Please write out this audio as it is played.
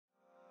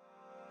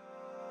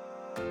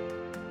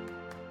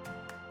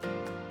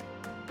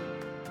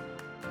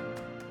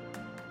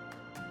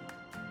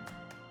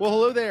Well,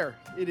 hello there.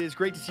 It is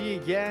great to see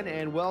you again,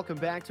 and welcome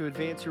back to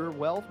Advance Your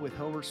Wealth with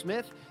Homer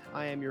Smith.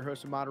 I am your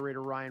host and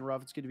moderator, Ryan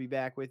Ruff. It's good to be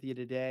back with you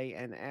today.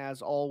 And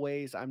as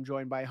always, I'm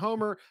joined by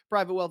Homer,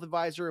 private wealth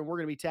advisor, and we're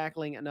going to be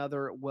tackling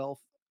another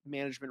wealth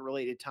management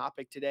related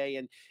topic today.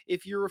 And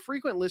if you're a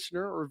frequent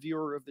listener or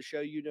viewer of the show,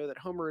 you know that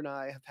Homer and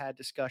I have had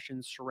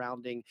discussions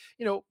surrounding,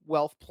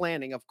 wealth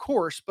planning, of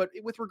course, but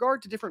with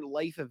regard to different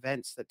life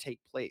events that take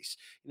place.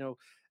 You know,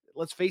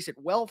 let's face it,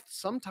 wealth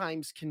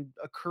sometimes can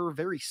occur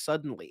very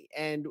suddenly,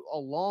 and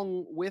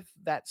along with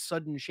that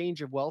sudden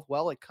change of wealth,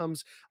 well, it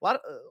comes a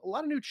lot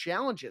of new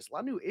challenges, a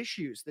lot of new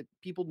issues that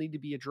people need to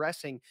be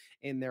addressing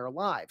in their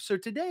lives. So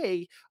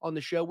today on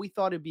the show, we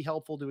thought it'd be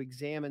helpful to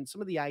examine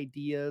some of the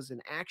ideas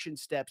and action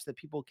steps that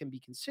people can be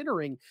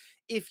considering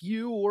if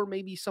you or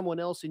maybe someone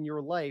else in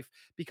your life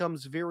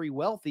becomes very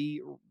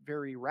wealthy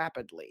very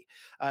rapidly.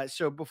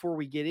 So before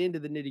we get into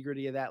the nitty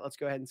gritty of that, let's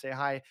go ahead and say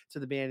hi to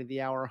the man of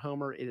the hour,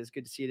 Homer. It is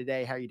good to see you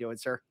today. How are you doing,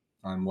 sir?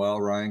 I'm well,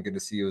 Ryan. Good to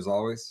see you as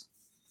always.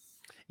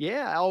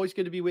 Yeah, always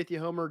good to be with you,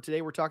 Homer.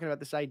 Today we're talking about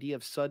this idea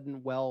of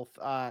sudden wealth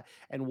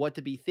and what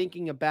to be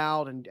thinking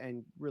about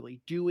and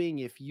really doing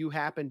if you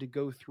happen to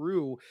go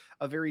through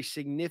a very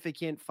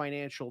significant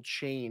financial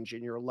change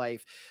in your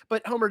life.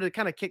 But Homer, to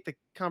kind of kick the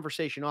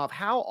conversation off,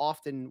 how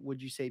often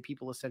would you say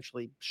people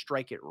essentially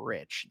strike it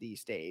rich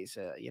these days?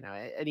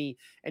 Any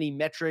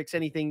metrics,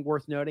 anything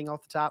worth noting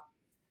off the top?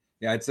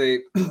 Yeah, I'd say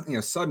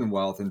sudden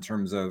wealth in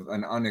terms of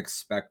an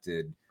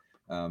unexpected,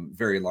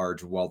 very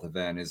large wealth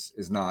event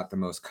is not the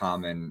most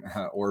common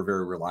or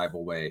very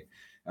reliable way.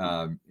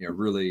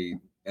 Really,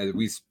 as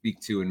we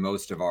speak to in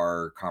most of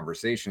our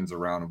conversations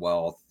around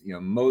wealth,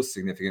 most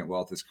significant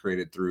wealth is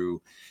created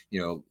through,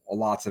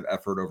 lots of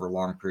effort over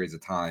long periods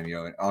of time.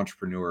 An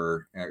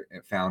entrepreneur,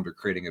 a founder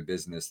creating a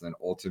business, then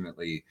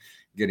ultimately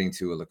getting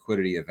to a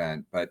liquidity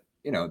event. But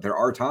there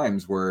are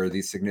times where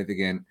these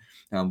significant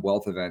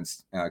wealth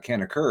events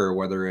can occur,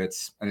 whether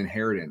it's an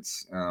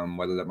inheritance,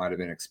 whether that might have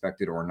been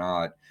expected or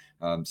not.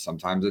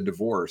 Sometimes a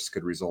divorce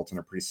could result in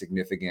a pretty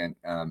significant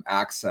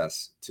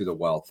access to the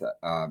wealth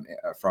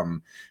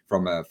from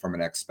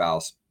an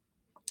ex-spouse.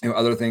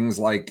 Other things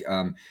like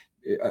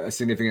a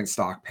significant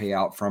stock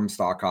payout from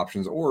stock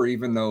options, or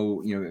even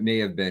though it may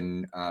have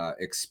been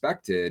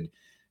expected,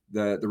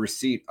 the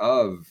receipt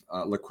of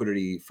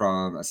liquidity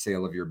from a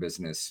sale of your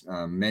business.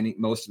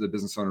 Most of the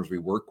business owners we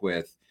work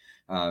with,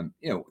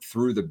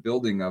 through the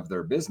building of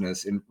their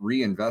business and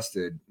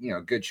reinvested,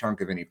 a good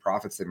chunk of any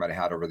profits they might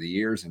have had over the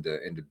years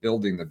into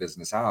building the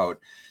business out.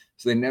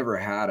 So they never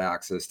had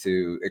access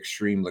to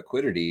extreme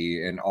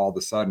liquidity, and all of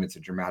a sudden it's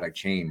a dramatic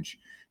change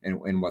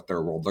in what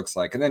their world looks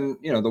like. And then,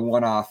 the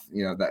one-off,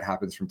 that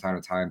happens from time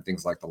to time,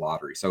 things like the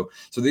lottery. So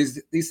these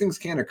things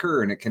can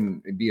occur, and it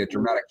can be a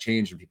dramatic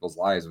change in people's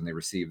lives when they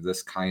receive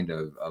this kind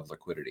of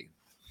liquidity.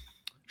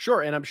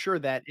 Sure, and I'm sure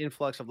that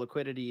influx of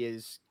liquidity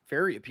is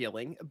very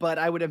appealing, but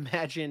I would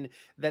imagine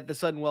that the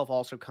sudden wealth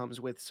also comes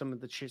with some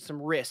of the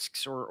some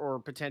risks or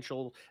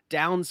potential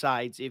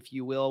downsides, if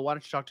you will. Why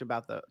don't you talk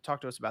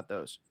to us about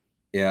those?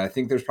 Yeah, I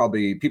think there's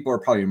probably people are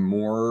probably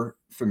more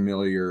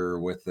familiar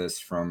with this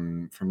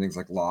from things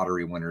like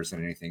lottery winners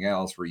than anything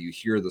else, where you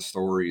hear the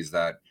stories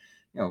that,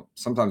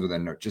 sometimes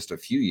within just a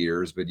few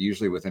years, but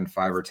usually within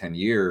 5 or 10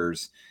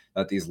 years,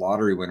 that these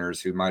lottery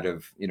winners who might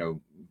have,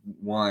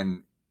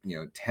 won,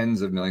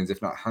 tens of millions,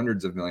 if not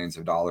hundreds of millions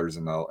of dollars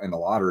in the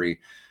lottery,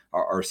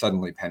 are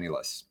suddenly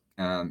penniless.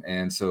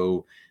 And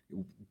so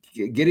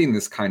getting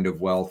this kind of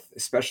wealth,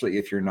 especially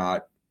if you're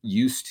not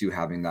used to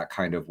having that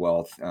kind of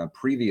wealth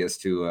previous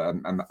to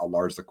a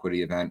large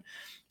liquidity event,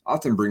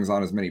 often brings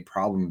on as many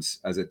problems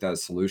as it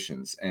does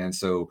solutions. And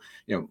so,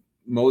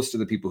 most of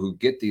the people who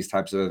get these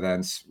types of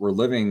events were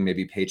living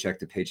maybe paycheck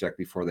to paycheck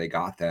before they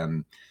got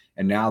them.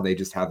 And now they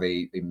just have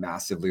a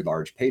massively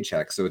large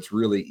paycheck. So it's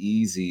really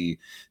easy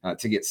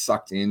to get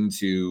sucked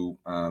into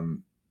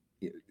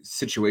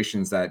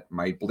situations that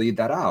might bleed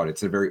that out.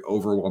 It's a very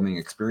overwhelming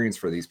experience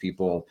for these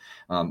people,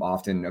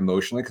 often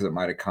emotionally, because it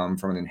might have come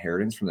from an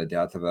inheritance from the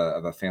death of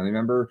a family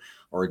member,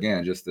 or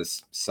again, just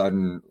this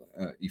sudden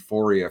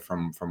euphoria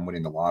from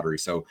winning the lottery.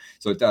 So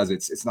it does.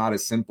 It's not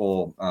as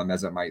simple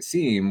as it might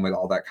seem with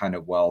all that kind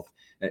of wealth.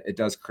 It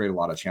does create a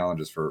lot of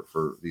challenges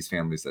for these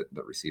families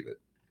that receive it.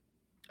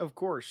 Of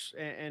course,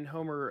 and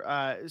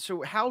Homer.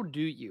 So, how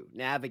do you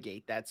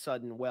navigate that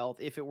sudden wealth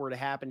if it were to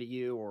happen to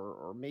you,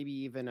 or maybe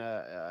even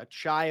a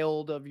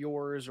child of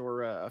yours,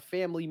 or a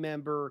family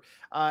member?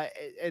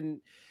 And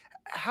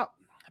how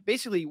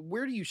basically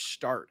where do you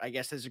start? I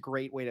guess is a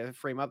great way to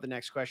frame up the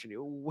next question.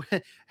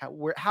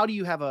 How do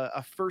you have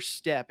a first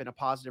step in a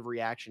positive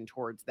reaction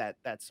towards that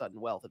sudden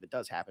wealth if it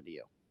does happen to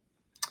you?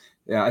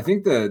 Yeah, I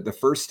think the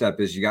first step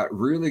is you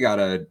really got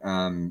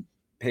to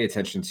pay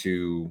attention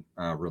to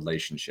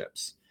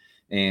relationships,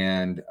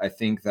 and I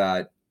think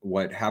that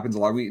what happens a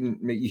lot,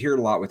 you hear it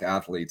a lot with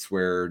athletes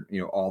where,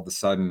 all of a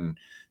sudden,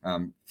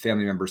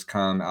 family members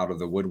come out of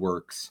the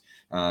woodworks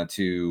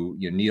to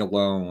need a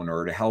loan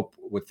or to help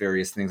with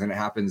various things. And it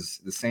happens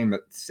the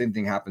same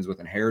thing happens with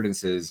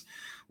inheritances,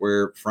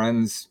 where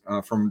friends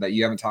from that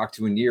you haven't talked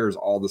to in years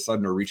all of a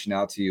sudden are reaching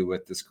out to you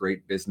with this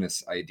great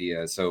business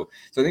idea. So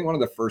I think one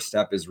of the first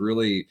step is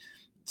really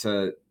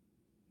to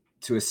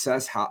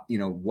assess how,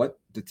 what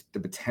the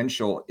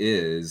potential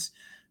is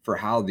for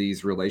how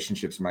these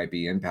relationships might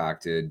be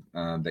impacted,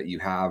 that you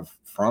have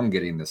from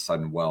getting this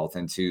sudden wealth,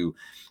 and to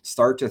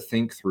start to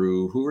think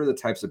through who are the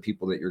types of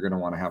people that you're going to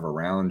want to have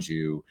around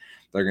you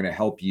that are going to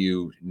help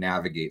you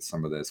navigate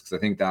some of this. Because I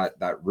think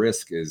that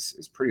risk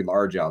is pretty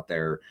large out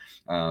there,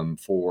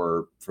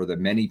 for the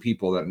many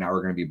people that now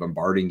are going to be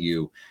bombarding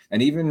you,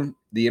 and even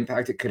the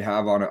impact it could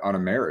have on a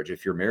marriage.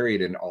 If you're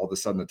married and all of a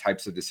sudden the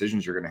types of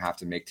decisions you're going to have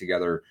to make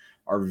together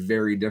are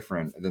very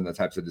different than the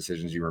types of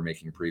decisions you were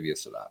making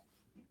previous to that.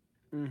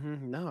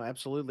 No,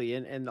 absolutely.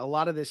 And a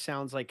lot of this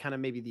sounds like kind of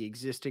maybe the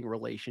existing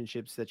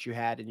relationships that you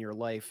had in your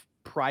life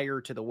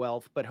prior to the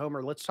wealth. But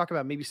Homer, let's talk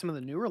about maybe some of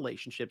the new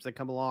relationships that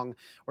come along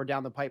or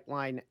down the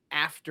pipeline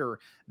after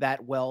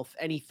that wealth.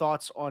 Any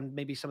thoughts on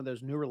maybe some of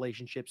those new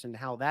relationships and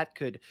how that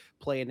could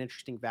play an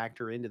interesting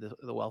factor into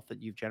the wealth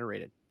that you've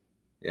generated?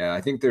 Yeah,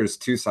 I think there's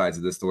two sides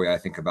of this, the way I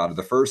think about it.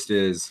 The first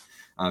is,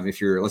 if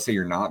let's say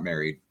you're not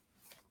married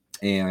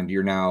and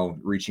you're now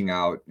reaching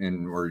out,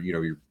 and or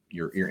you're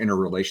in a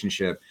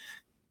relationship,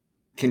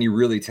 can you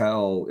really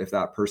tell if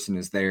that person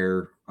is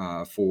there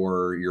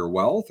for your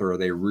wealth, or are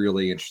they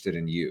really interested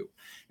in you?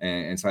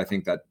 And so I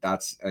think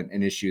that's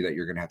an issue that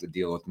you're going to have to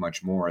deal with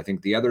much more. I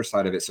think the other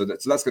side of it, so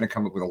that's going to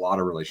come up with a lot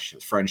of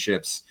relationships,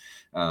 friendships,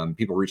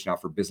 people reaching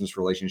out for business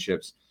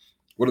relationships.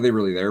 What are they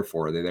really there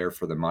for? Are they there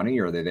for the money,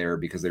 or are they there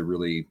because they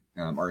really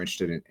are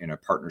interested in a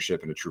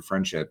partnership and a true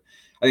friendship?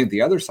 I think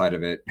the other side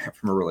of it,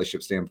 from a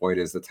relationship standpoint,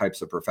 is the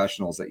types of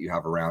professionals that you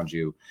have around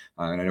you.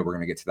 And I know we're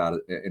going to get to that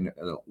in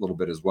a little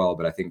bit as well,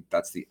 but I think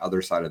that's the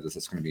other side of this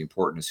that's going to be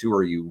important: is who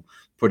are you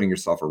putting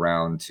yourself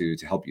around to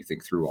help you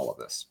think through all of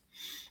this?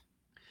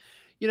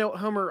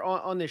 Homer,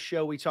 on this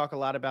show, we talk a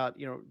lot about,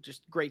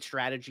 just great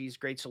strategies,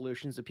 great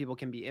solutions that people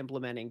can be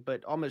implementing,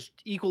 but almost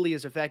equally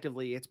as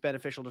effectively, it's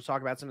beneficial to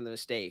talk about some of the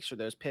mistakes or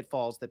those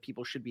pitfalls that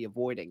people should be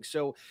avoiding.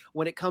 So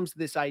when it comes to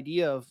this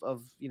idea of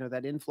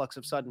that influx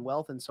of sudden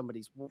wealth in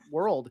somebody's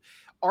world,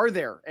 are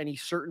there any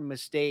certain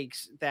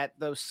mistakes that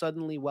those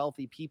suddenly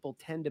wealthy people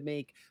tend to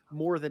make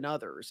more than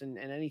others, and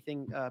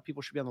anything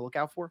people should be on the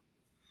lookout for?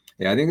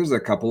 Yeah, I think there's a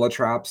couple of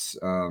traps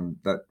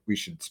that we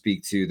should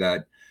speak to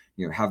that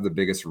have the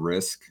biggest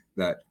risk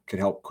that could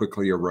help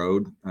quickly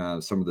erode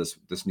some of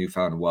this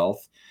newfound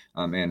wealth,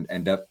 and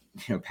end up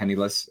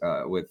penniless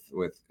with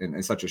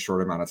in such a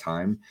short amount of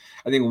time.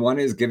 I think one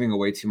is giving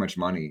away too much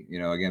money.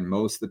 Again,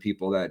 most of the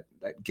people that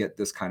get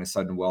this kind of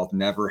sudden wealth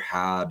never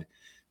had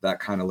that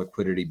kind of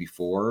liquidity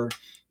before,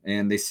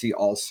 and they see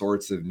all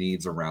sorts of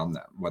needs around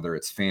them, whether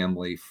it's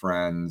family,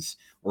 friends,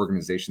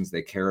 organizations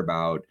they care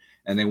about,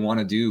 and they want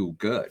to do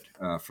good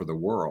for the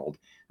world,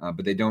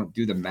 but they don't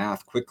do the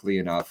math quickly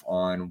enough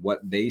on what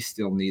they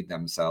still need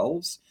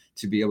themselves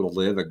to be able to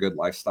live a good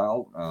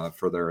lifestyle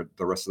for the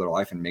rest of their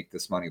life and make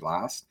this money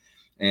last.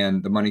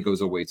 And the money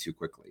goes away too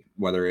quickly,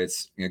 whether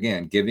it's,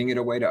 again, giving it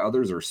away to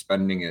others or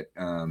spending it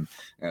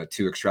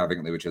too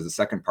extravagantly, which is the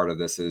second part of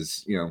this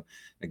is,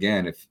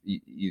 again, if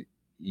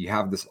you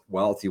have this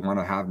wealth, you want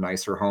to have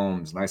nicer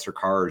homes, nicer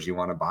cars, you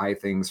want to buy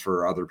things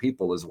for other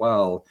people as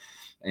well.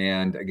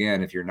 And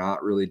again, if you're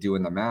not really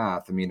doing the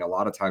math, I mean, a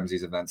lot of times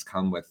these events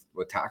come with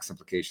tax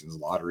implications,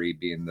 lottery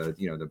being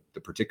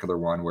the particular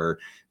one where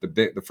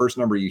the first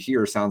number you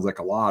hear sounds like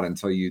a lot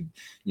until you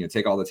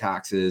take all the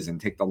taxes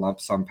and take the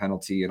lump sum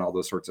penalty and all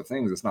those sorts of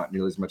things. It's not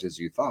nearly as much as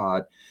you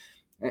thought.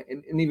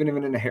 And even if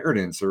an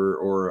inheritance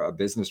or a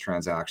business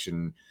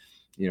transaction,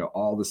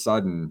 all of a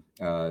sudden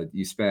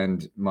you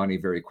spend money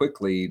very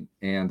quickly,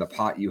 and the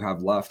pot you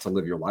have left to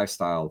live your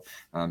lifestyle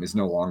is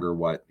no longer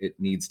what it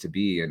needs to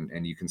be,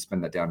 and you can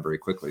spend that down very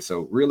quickly.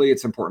 So really,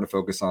 it's important to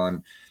focus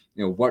on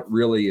what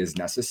really is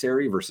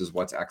necessary versus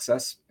what's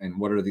excess, and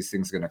what are these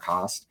things going to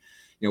cost.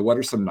 What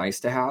are some nice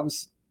to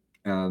haves,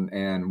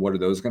 and what are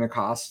those going to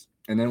cost,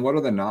 and then what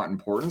are the not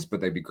importance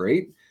but they'd be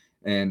great,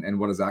 and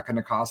what is that going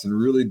to cost, and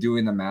really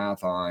doing the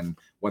math on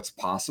what's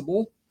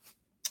possible,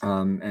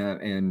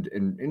 and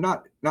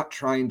not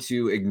trying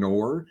to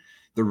ignore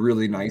the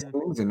really nice Mhm.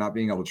 things and not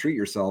being able to treat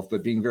yourself,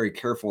 but being very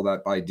careful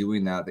that by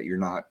doing that you're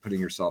not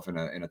putting yourself in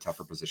a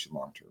tougher position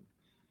long term.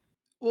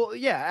 Well,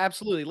 yeah,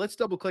 absolutely. Let's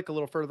double click a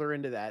little further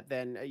into that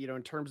then,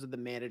 in terms of the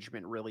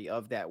management really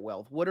of that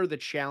wealth. What are the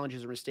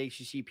challenges or mistakes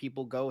you see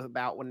people go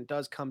about when it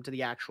does come to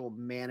the actual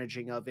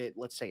managing of it,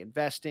 let's say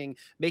investing,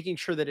 making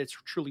sure that it's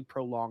truly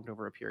prolonged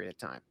over a period of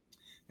time?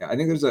 Yeah, I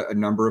think there's a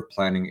number of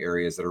planning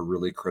areas that are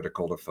really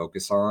critical to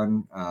focus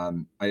on.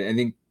 I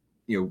think,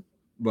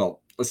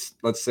 well, let's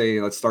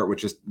start with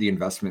just the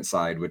investment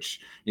side,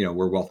 which,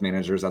 we're wealth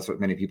managers. That's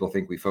what many people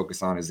think we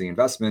focus on, is the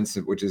investments,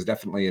 which is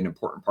definitely an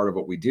important part of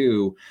what we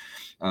do.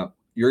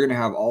 you're going to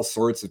have all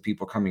sorts of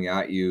people coming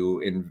at you,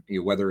 in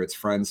whether it's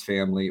friends,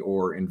 family,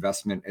 or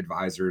investment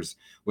advisors,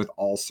 with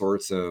all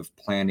sorts of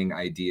planning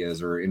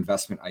ideas or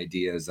investment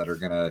ideas that are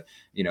going to,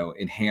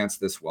 enhance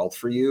this wealth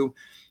for you.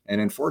 And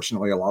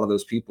unfortunately, a lot of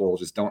those people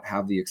just don't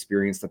have the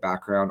experience, the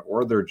background,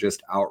 or they're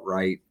just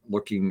outright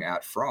looking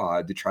at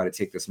fraud to try to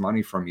take this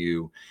money from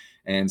you.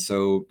 And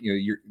so,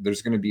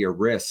 there's going to be a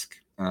risk,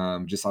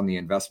 just on the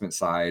investment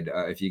side,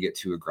 if you get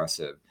too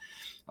aggressive.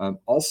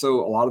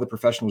 Also, a lot of the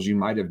professionals you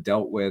might have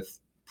dealt with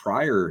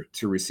prior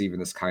to receiving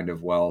this kind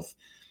of wealth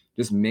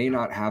just may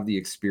not have the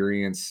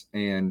experience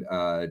and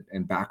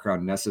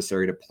background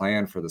necessary to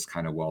plan for this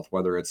kind of wealth.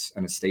 Whether it's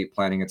an estate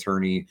planning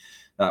attorney,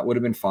 that would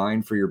have been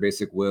fine for your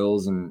basic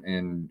wills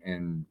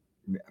and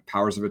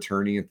powers of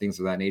attorney and things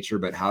of that nature,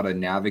 but how to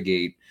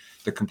navigate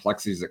the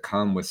complexities that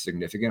come with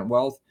significant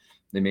wealth,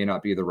 they may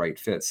not be the right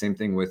fit. Same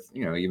thing with,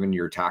 even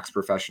your tax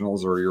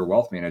professionals or your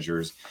wealth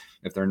managers.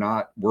 If they're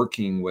not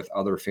working with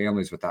other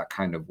families with that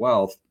kind of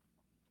wealth,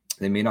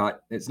 they may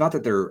not, it's not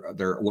that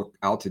they're look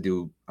out to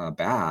do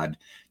bad.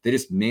 They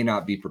just may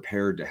not be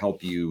prepared to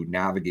help you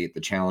navigate the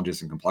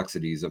challenges and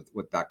complexities of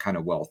what that kind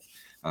of wealth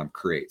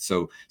creates.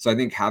 So I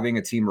think having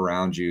a team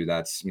around you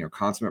that's,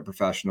 consummate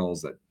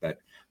professionals that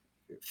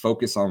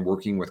focus on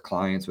working with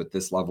clients with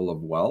this level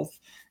of wealth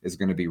is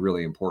going to be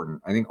really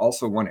important. I think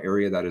also one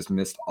area that is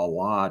missed a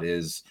lot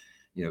is,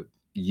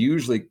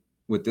 usually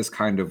with this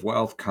kind of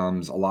wealth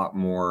comes a lot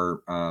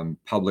more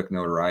public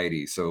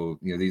notoriety. So,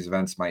 these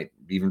events might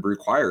even be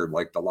required,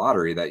 like the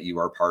lottery, that you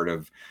are part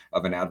of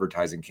an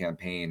advertising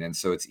campaign. And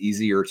so it's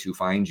easier to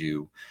find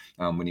you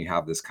when you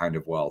have this kind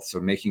of wealth. So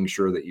making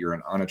sure that you're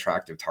an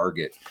unattractive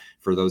target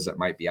for those that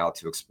might be out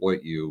to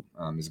exploit you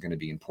is going to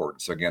be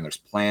important. So again, there's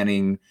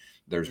planning,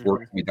 there's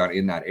work to be done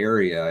in that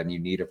area, and you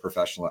need a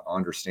professional that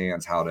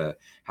understands how to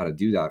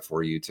do that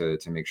for you to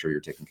make sure you're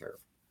taken care of.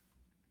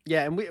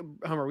 Yeah, and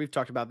we've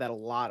talked about that a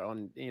lot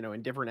on,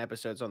 in different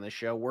episodes on the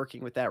show,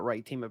 working with that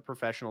right team of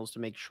professionals to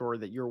make sure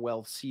that your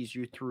wealth sees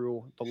you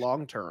through the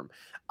long term.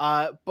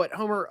 But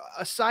Homer,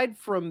 aside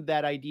from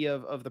that idea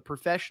of the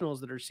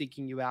professionals that are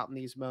seeking you out in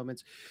these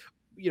moments,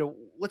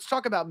 let's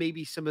talk about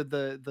maybe some of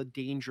the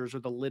dangers or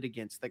the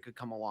litigants that could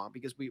come along,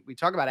 because we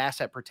talk about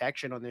asset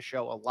protection on this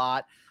show a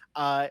lot.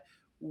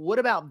 What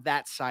about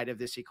that side of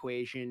this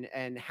equation,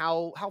 and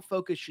how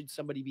focused should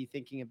somebody be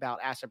thinking about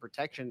asset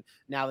protection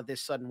now that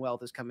this sudden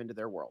wealth has come into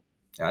their world?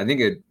 I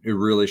think it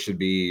really should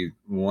be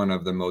one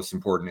of the most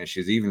important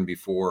issues, even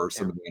before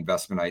some of the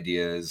investment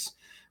ideas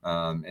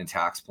and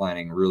tax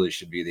planning really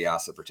should be the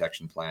asset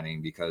protection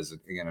planning, because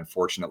again,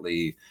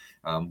 unfortunately,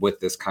 with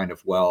this kind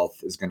of wealth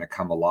is going to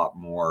come a lot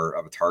more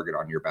of a target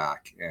on your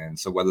back. And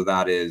so whether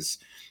that is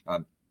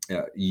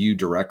you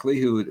directly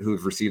who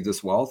have received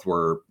this wealth,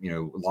 where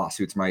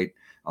lawsuits might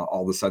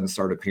all of a sudden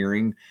start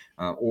appearing,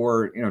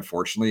 or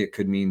unfortunately it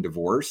could mean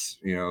divorce.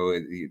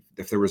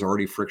 If there was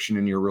already friction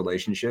in your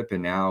relationship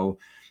and now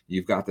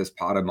you've got this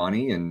pot of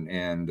money,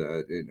 and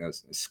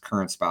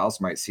current spouse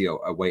might see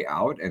a way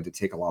out, and to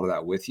take a lot of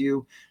that with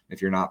you,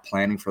 if you're not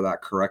planning for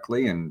that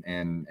correctly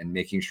and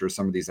making sure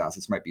some of these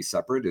assets might be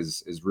separate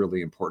is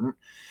really important.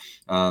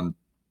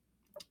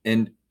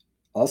 And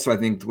also, I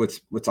think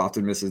what's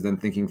often missed is then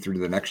thinking through to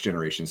the next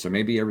generation. So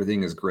maybe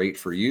everything is great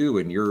for you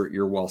and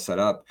you're well set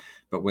up,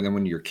 but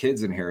when your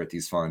kids inherit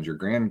these funds, your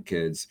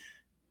grandkids,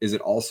 is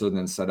it also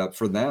then set up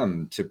for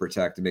them to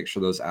protect and make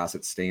sure those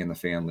assets stay in the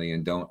family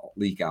and don't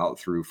leak out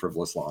through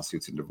frivolous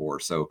lawsuits and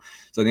divorce? So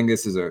I think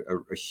this is a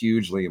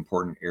hugely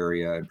important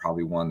area, and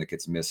probably one that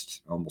gets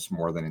missed almost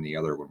more than any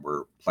other when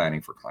we're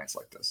planning for clients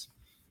like this.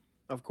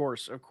 Of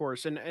course, of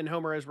course. And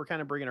Homer, as we're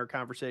kind of bringing our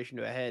conversation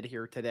to a head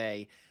here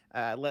today,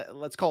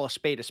 let's call a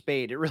spade a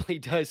spade. It really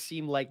does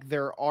seem like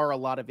there are a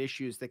lot of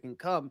issues that can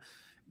come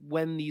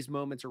when these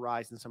moments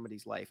arise in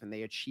somebody's life and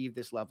they achieve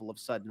this level of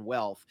sudden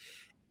wealth.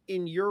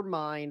 In your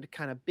mind,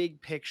 kind of big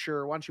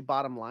picture, why don't you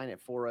bottom line it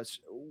for us?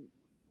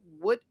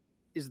 What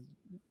is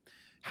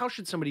How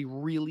should somebody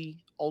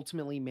really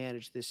ultimately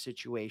manage this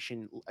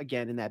situation,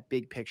 again, in that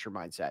big picture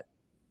mindset?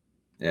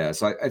 Yeah,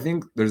 so I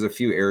think there's a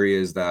few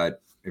areas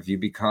that if you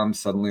become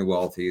suddenly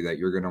wealthy, that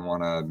you're going to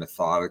want to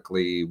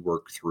methodically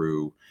work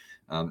through.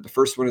 The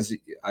first one is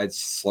I'd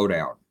slow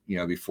down.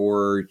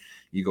 Before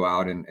you go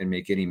out and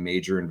make any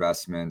major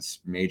investments,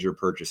 major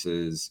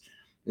purchases,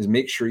 is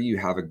make sure you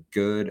have a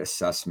good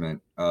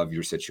assessment of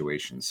your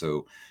situation.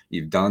 So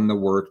you've done the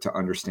work to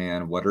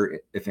understand what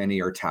are, if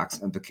any, are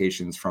tax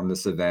implications from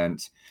this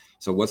event.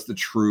 So what's the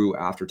true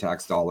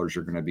after-tax dollars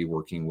you're going to be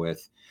working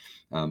with?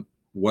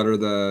 What are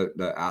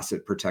the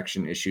asset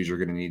protection issues you're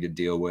going to need to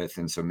deal with?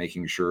 And so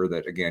making sure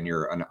that, again,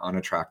 you're an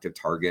unattractive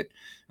target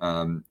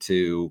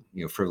to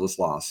frivolous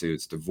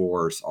lawsuits,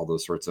 divorce, all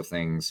those sorts of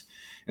things,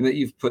 and that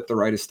you've put the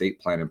right estate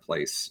plan in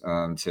place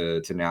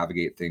to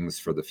navigate things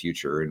for the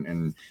future,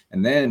 and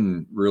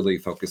then really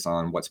focus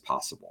on what's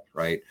possible,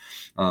 right?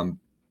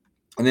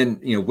 And then,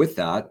 with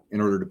that,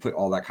 in order to put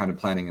all that kind of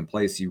planning in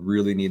place, you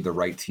really need the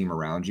right team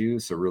around you.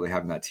 So really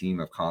having that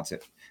team of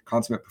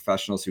consummate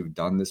professionals who've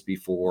done this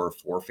before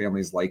for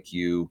families like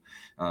you,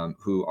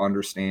 who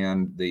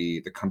understand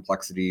the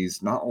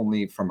complexities, not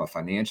only from a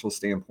financial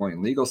standpoint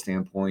and legal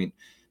standpoint,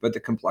 but the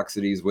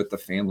complexities with the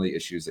family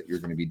issues that you're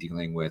going to be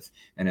dealing with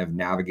and have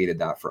navigated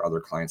that for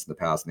other clients in the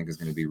past. I think is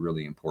going to be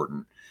really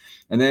important.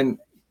 And then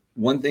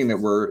one thing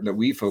that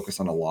we focus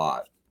on a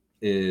lot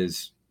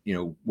is,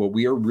 what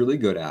we are really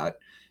good at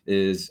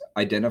is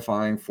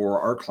identifying for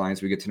our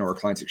clients. We get to know our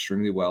clients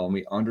extremely well, and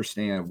we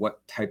understand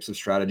what types of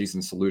strategies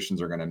and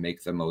solutions are going to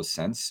make the most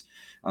sense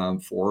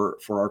for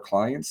our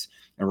clients.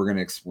 And we're going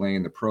to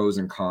explain the pros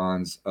and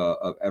cons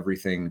of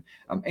everything,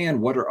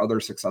 and what are other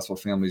successful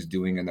families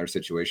doing in their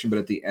situation. But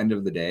at the end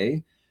of the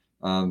day,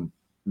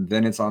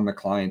 then it's on the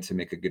client to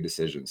make a good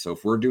decision. So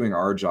if we're doing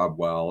our job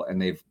well and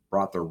they've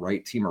brought the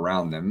right team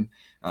around them,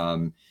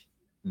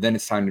 then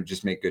it's time to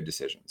just make good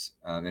decisions.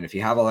 And if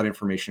you have all that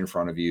information in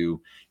front of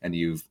you and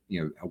you've,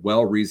 a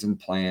well-reasoned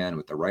plan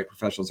with the right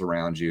professionals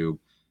around you,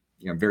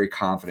 I'm very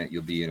confident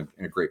you'll be in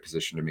a great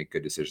position to make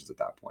good decisions at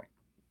that point.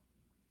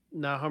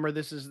 No, Homer,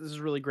 this is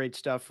really great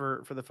stuff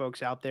for the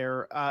folks out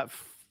there.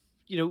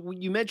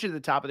 You mentioned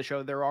at the top of the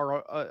show, there are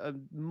a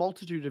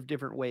multitude of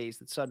different ways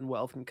that sudden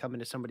wealth can come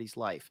into somebody's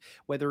life,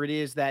 whether it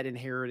is that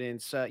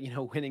inheritance,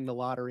 winning the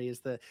lottery is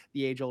the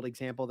age old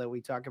example that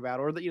we talk about,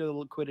 or the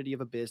liquidity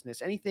of a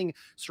business, anything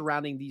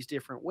surrounding these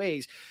different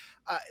ways.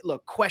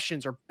 Look,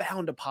 questions are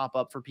bound to pop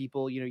up for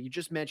people. You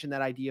just mentioned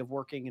that idea of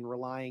working and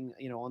relying,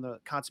 on the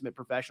consummate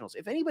professionals.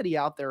 If anybody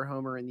out there,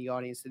 Homer, in the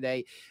audience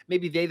today,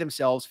 maybe they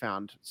themselves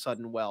found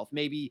sudden wealth,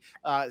 maybe,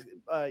 a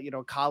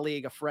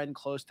colleague, a friend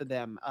close to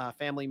them, a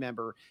family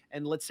member,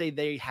 and let's say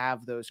they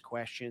have those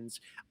questions,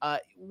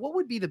 what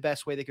would be the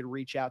best way they could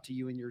reach out to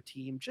you and your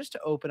team just to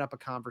open up a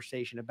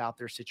conversation about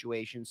their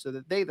situation so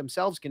that they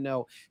themselves can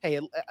know, hey,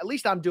 at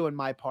least I'm doing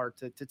my part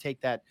to take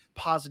that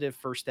positive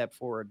first step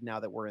forward now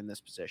that we're in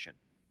this position?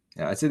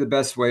 Yeah, I'd say the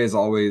best way is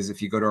always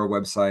if you go to our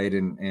website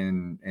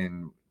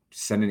and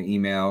send an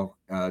email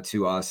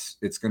to us.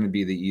 It's going to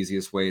be the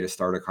easiest way to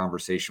start a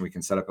conversation. We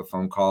can set up a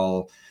phone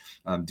call,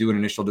 do an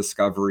initial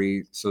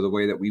discovery. So the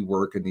way that we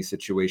work in these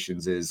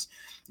situations is,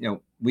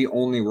 we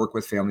only work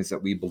with families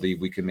that we believe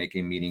we can make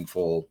a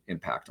meaningful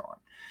impact on.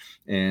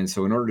 And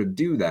so in order to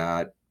do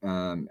that,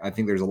 I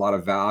think there's a lot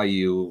of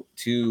value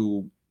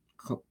to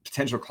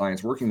potential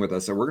clients working with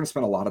us. So we're going to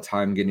spend a lot of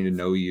time getting to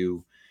know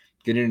you,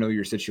 getting to know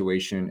your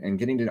situation, and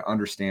getting to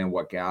understand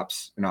what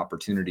gaps and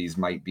opportunities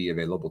might be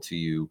available to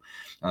you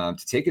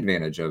to take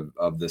advantage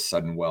of this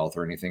sudden wealth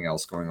or anything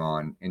else going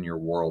on in your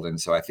world. And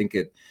so I think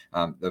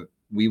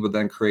we would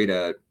then create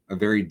a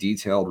very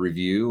detailed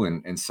review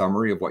and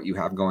summary of what you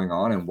have going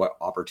on and what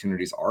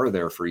opportunities are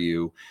there for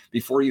you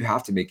before you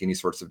have to make any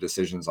sorts of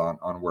decisions on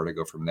where to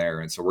go from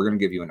there. And so we're going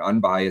to give you an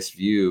unbiased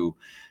view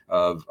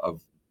of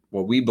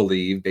what we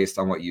believe based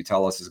on what you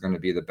tell us is going to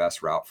be the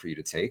best route for you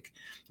to take,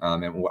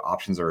 and what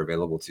options are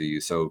available to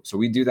you. So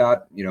we do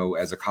that,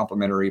 as a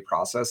complimentary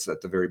process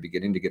at the very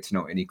beginning to get to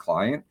know any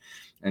client.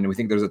 And we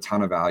think there's a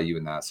ton of value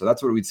in that. So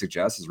that's what we'd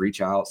suggest is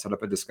reach out, set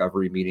up a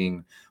discovery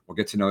meeting. We'll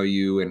get to know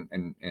you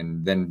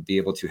and then be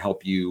able to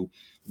help you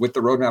with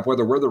the roadmap,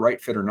 whether we're the right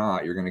fit or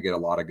not. You're going to get a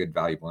lot of good,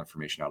 valuable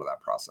information out of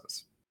that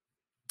process.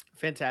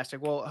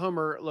 Fantastic. Well,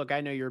 Homer, look,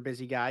 I know you're a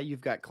busy guy. You've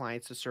got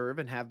clients to serve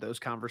and have those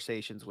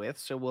conversations with.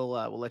 So we'll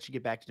let you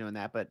get back to doing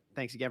that. But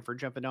thanks again for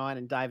jumping on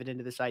and diving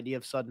into this idea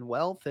of sudden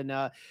wealth and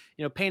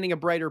painting a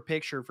brighter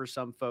picture for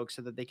some folks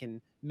so that they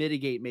can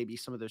mitigate maybe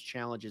some of those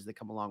challenges that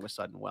come along with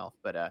sudden wealth.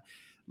 But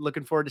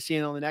looking forward to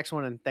seeing you on the next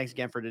one. And thanks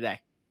again for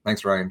today.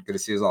 Thanks, Ryan. Good to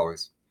see you as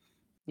always.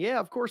 Yeah,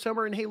 of course,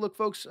 Homer. And hey, look,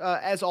 folks,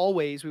 as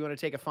always, we want to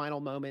take a final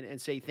moment and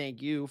say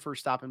thank you for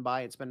stopping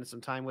by and spending some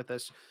time with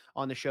us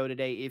on the show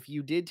today. If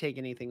you did take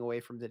anything away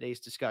from today's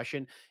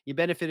discussion, you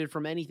benefited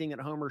from anything that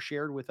Homer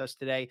shared with us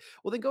today,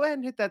 well, then go ahead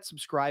and hit that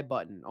subscribe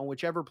button on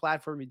whichever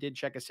platform you did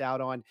check us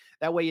out on.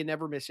 That way you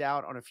never miss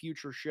out on a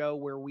future show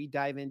where we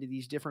dive into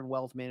these different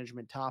wealth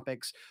management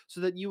topics so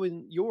that you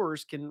and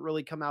yours can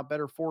really come out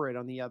better for it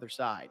on the other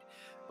side.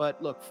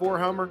 But look, for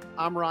Homer,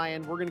 I'm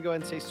Ryan. We're going to go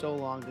ahead and say so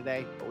long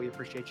today, but we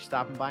appreciate you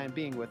stopping by and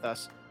being with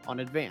us on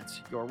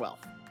Advance Your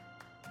Wealth.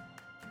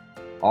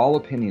 All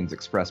opinions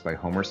expressed by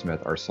Homer Smith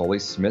are solely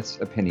Smith's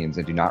opinions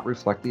and do not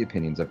reflect the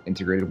opinions of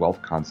Integrated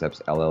Wealth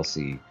Concepts,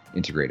 LLC,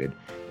 Integrated,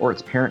 or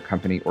its parent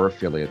company or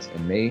affiliates,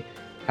 and may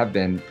have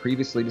been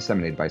previously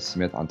disseminated by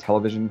Smith on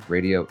television,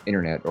 radio,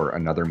 internet, or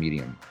another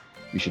medium.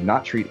 You should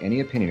not treat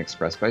any opinion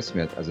expressed by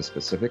Smith as a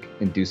specific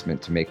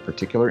inducement to make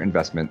particular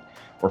investment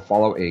or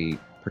follow a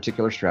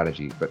particular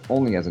strategy, but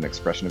only as an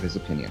expression of his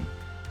opinion.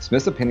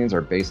 Smith's opinions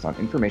are based on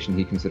information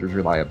he considers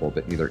reliable,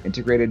 but neither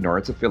Integrated nor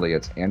its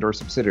affiliates and/or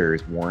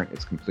subsidiaries warrant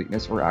its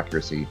completeness or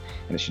accuracy,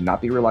 and it should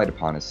not be relied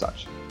upon as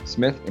such.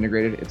 Smith,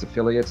 Integrated, its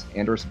affiliates,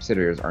 and/or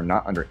subsidiaries are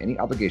not under any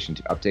obligation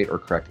to update or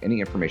correct any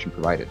information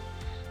provided.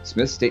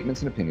 Smith's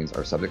statements and opinions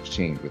are subject to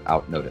change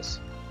without notice.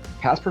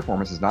 Past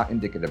performance is not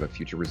indicative of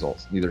future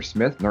results. Neither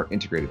Smith nor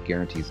Integrated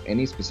guarantees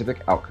any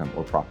specific outcome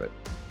or profit.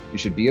 You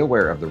should be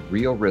aware of the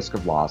real risk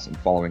of loss in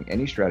following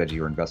any strategy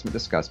or investment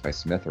discussed by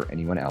Smith or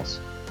anyone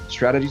else.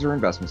 Strategies or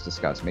investments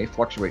discussed may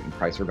fluctuate in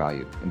price or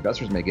value.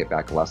 Investors may get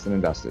back less than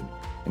invested.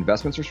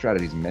 Investments or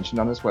strategies mentioned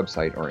on this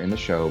website or in the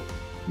show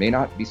may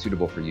not be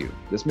suitable for you.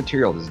 This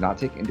material does not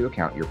take into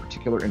account your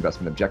particular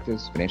investment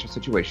objectives, financial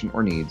situation,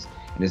 or needs,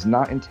 and is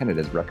not intended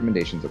as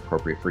recommendations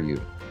appropriate for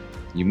you.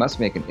 You must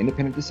make an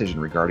independent decision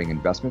regarding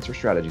investments or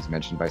strategies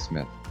mentioned by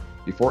Smith.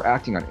 Before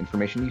acting on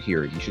information you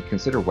hear, you should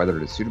consider whether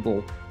it is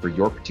suitable for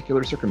your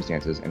particular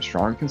circumstances and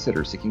strongly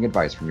consider seeking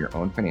advice from your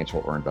own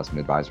financial or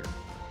investment advisor.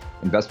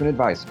 Investment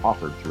advice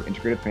offered through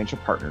Integrated Financial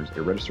Partners,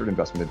 a registered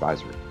investment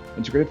advisor.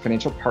 Integrated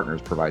Financial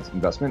Partners provides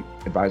investment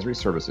advisory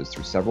services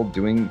through several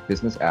doing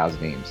business as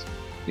names.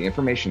 The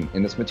information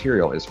in this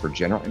material is for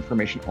general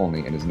information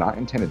only and is not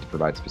intended to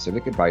provide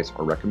specific advice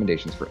or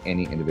recommendations for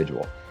any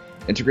individual.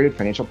 Integrated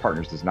Financial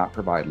Partners does not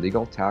provide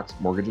legal, tax,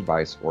 mortgage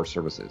advice, or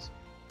services.